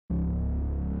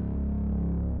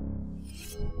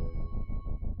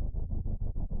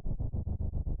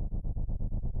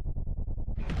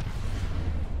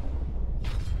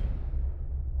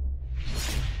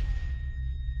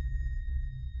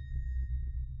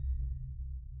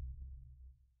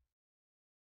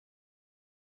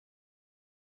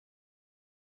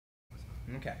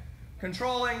Okay.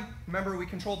 Controlling, remember we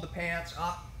controlled the pants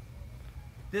up.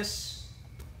 This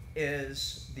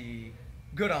is the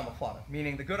good omoplata,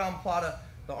 meaning the good omoplata,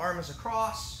 the arm is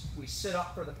across, we sit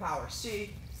up for the power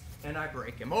C, and I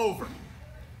break him over.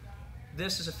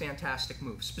 This is a fantastic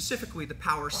move, specifically the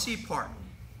power C part.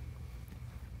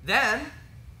 Then,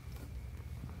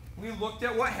 we looked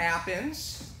at what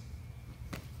happens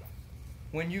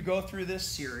when you go through this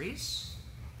series,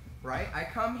 right? I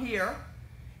come here,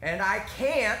 and I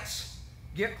can't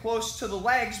get close to the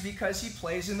legs because he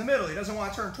plays in the middle. He doesn't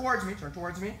want to turn towards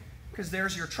me, because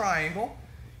there's your triangle.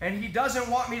 And he doesn't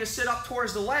want me to sit up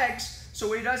towards the legs, so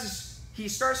what he does is he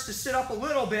starts to sit up a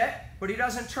little bit, but he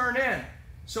doesn't turn in.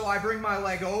 So I bring my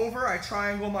leg over, I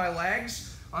triangle my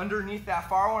legs. Underneath that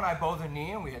far one, I bow the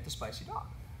knee, and we hit the spicy dog.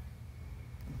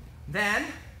 Then,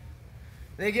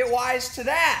 they get wise to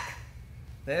that.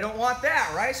 They don't want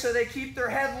that, right? So they keep their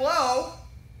head low,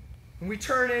 and we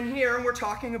turn in here, and we're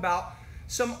talking about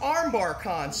some armbar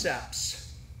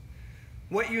concepts.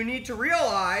 What you need to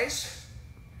realize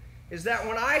is that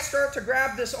when I start to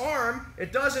grab this arm,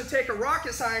 it doesn't take a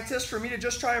rocket scientist for me to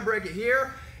just try and break it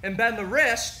here and bend the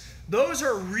wrist. Those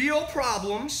are real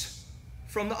problems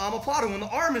from the omoplata when the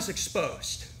arm is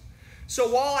exposed. So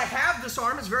while I have this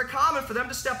arm, it's very common for them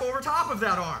to step over top of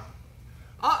that arm.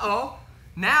 Uh-oh,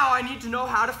 now I need to know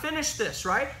how to finish this,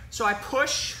 right? So I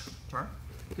push,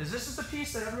 because this is the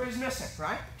piece that everybody's missing,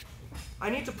 right? I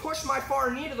need to push my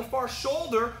far knee to the far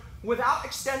shoulder without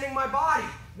extending my body.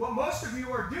 What most of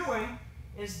you are doing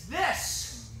is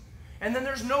this. And then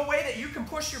there's no way that you can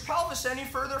push your pelvis any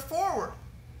further forward.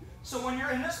 So when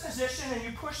you're in this position and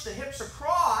you push the hips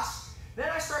across, then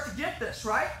I start to get this,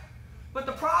 right? But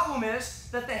the problem is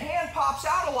that the hand pops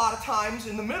out a lot of times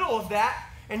in the middle of that,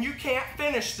 and you can't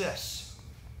finish this.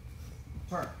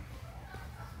 Turn.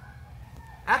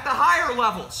 At the higher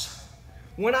levels,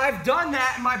 when I've done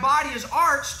that and my body is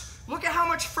arched, look at how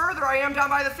much further I am down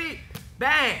by the feet.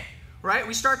 Bang, right?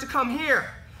 We start to come here.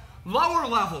 Lower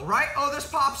level, right? Oh, this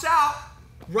pops out.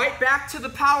 Right back to the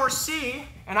power C,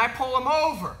 and I pull him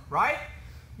over, right?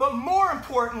 But more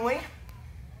importantly,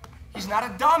 he's not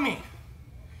a dummy.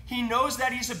 He knows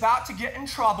that he's about to get in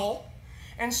trouble,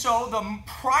 and so the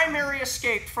primary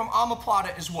escape from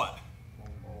omoplata is what?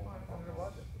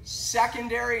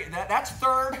 Secondary, that's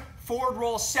third, forward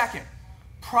roll second.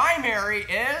 Primary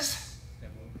is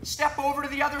step over to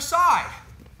the other side.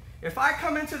 If I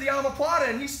come into the omoplata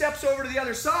and he steps over to the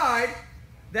other side,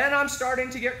 then I'm starting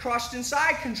to get crushed in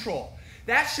side control.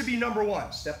 That should be number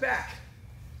one. Step back.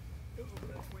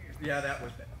 Yeah, that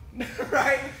was bad.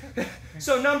 Right?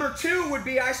 So number two would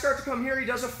be I start to come here, he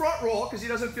does a front roll because he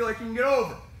doesn't feel like he can get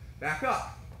over. Back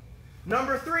up.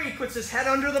 Number three, he puts his head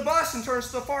under the bus and turns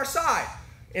to the far side.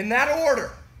 In that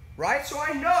order, right? So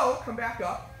I know, come back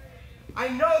up, I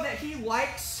know that he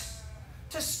likes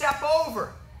to step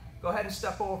over. Go ahead and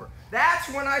step over. That's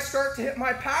when I start to hit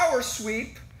my power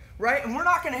sweep, right? And we're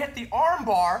not going to hit the arm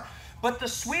bar, but the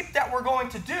sweep that we're going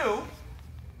to do,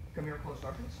 come here close,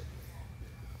 Darkness.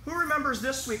 Who remembers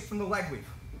this sweep from the leg weave?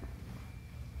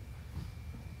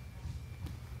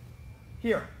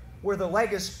 Here, where the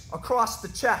leg is across the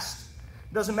chest.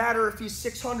 Doesn't matter if he's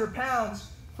 600 pounds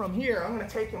from here, I'm going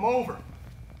to take him over.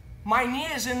 My knee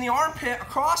is in the armpit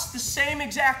across the same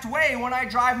exact way when I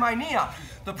drive my knee up.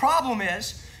 The problem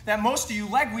is that most of you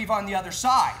leg weave on the other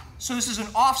side. So this is an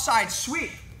offside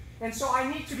sweep. And so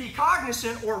I need to be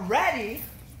cognizant or ready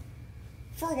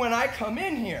for when I come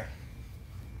in here.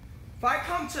 If I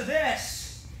come to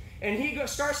this and he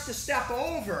starts to step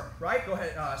over, right? Go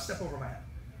ahead, step over my head.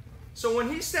 So when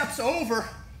he steps over,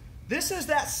 this is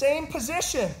that same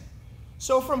position.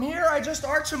 So from here, I just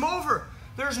arch him over.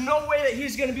 There's no way that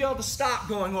he's going to be able to stop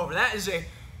going over. That is a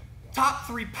top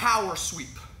 3 power sweep.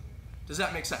 Does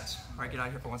that make sense? All right, get out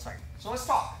of here for 1 second. So let's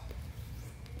talk.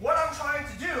 What I'm trying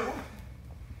to do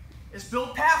is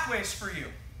build pathways for you.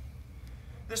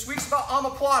 This week's about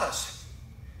omoplatas.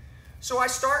 So I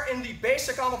start in the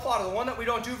basic omoplata, the one that we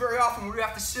don't do very often, where we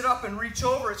have to sit up and reach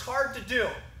over. It's hard to do.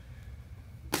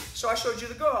 So I showed you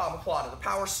the good omoplata, the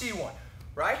power C one,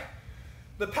 right?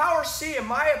 The power C, in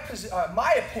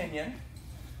my opinion,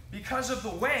 because of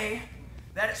the way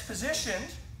that it's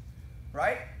positioned,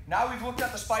 right? Now we've looked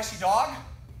at the spicy dog,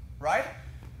 right?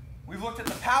 We've looked at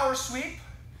the power sweep,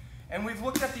 and we've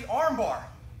looked at the arm bar.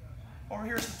 Over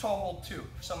here's the toe hold too.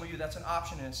 For some of you, that's an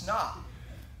option, and it's not.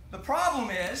 The problem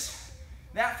is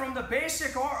that from the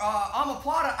basic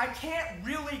omoplata, I can't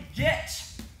really get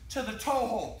to the toe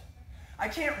hold. I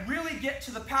can't really get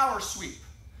to the power sweep.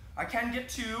 I can get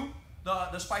to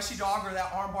the spicy dog or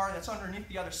that arm bar that's underneath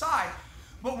the other side.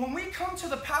 But when we come to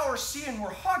the power C and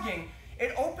we're hugging,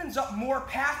 it opens up more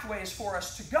pathways for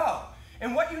us to go.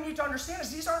 And what you need to understand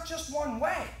is these aren't just one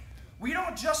way. We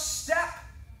don't just step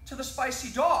to the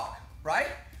spicy dog, right?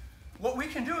 What we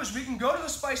can do is we can go to the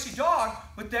spicy dog,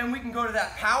 but then we can go to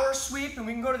that power sweep and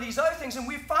we can go to these other things, and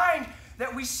we find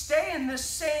that we stay in this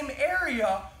same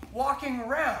area walking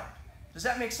around. Does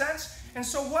that make sense? And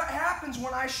so what happens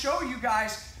when I show you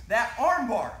guys that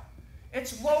armbar?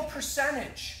 It's low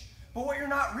percentage, but what you're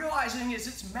not realizing is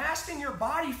it's masking your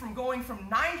body from going from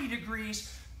 90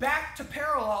 degrees back to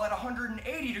parallel at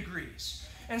 180 degrees.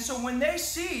 And so when they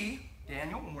see,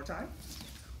 Daniel, one more time,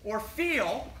 or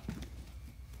feel,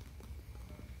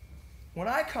 when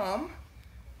I come,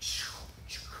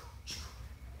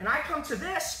 and I come to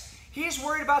this, he's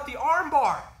worried about the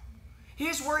armbar.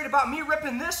 He's worried about me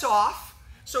ripping this off,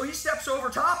 so he steps over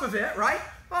top of it, right?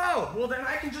 Oh, well then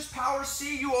I can just power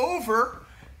C you over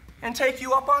and take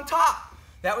you up on top.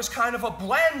 That was kind of a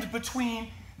blend between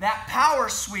that power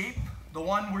sweep, the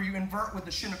one where you invert with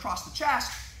the shin across the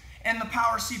chest, and the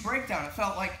power C breakdown. It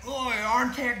felt like, oh, your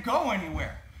arm can't go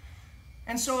anywhere.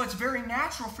 And so it's very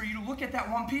natural for you to look at that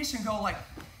one piece and go like,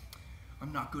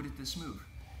 I'm not good at this move.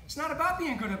 It's not about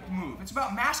being good at the move. It's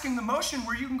about masking the motion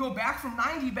where you can go back from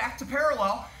 90 back to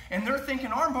parallel, and they're thinking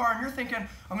armbar, and you're thinking,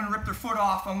 I'm going to rip their foot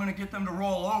off, I'm going to get them to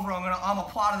roll over, I'm going to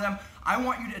omoplata them. I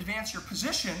want you to advance your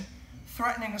position,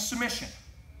 threatening a submission.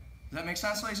 Does that make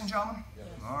sense, ladies and gentlemen? Yes.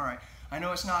 All right. I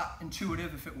know it's not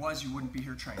intuitive. If it was, you wouldn't be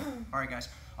here training. All right, guys.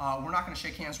 We're not going to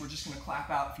shake hands. We're just going to clap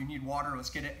out. If you need water, let's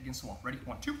get it against the wall. Ready?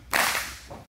 1, 2.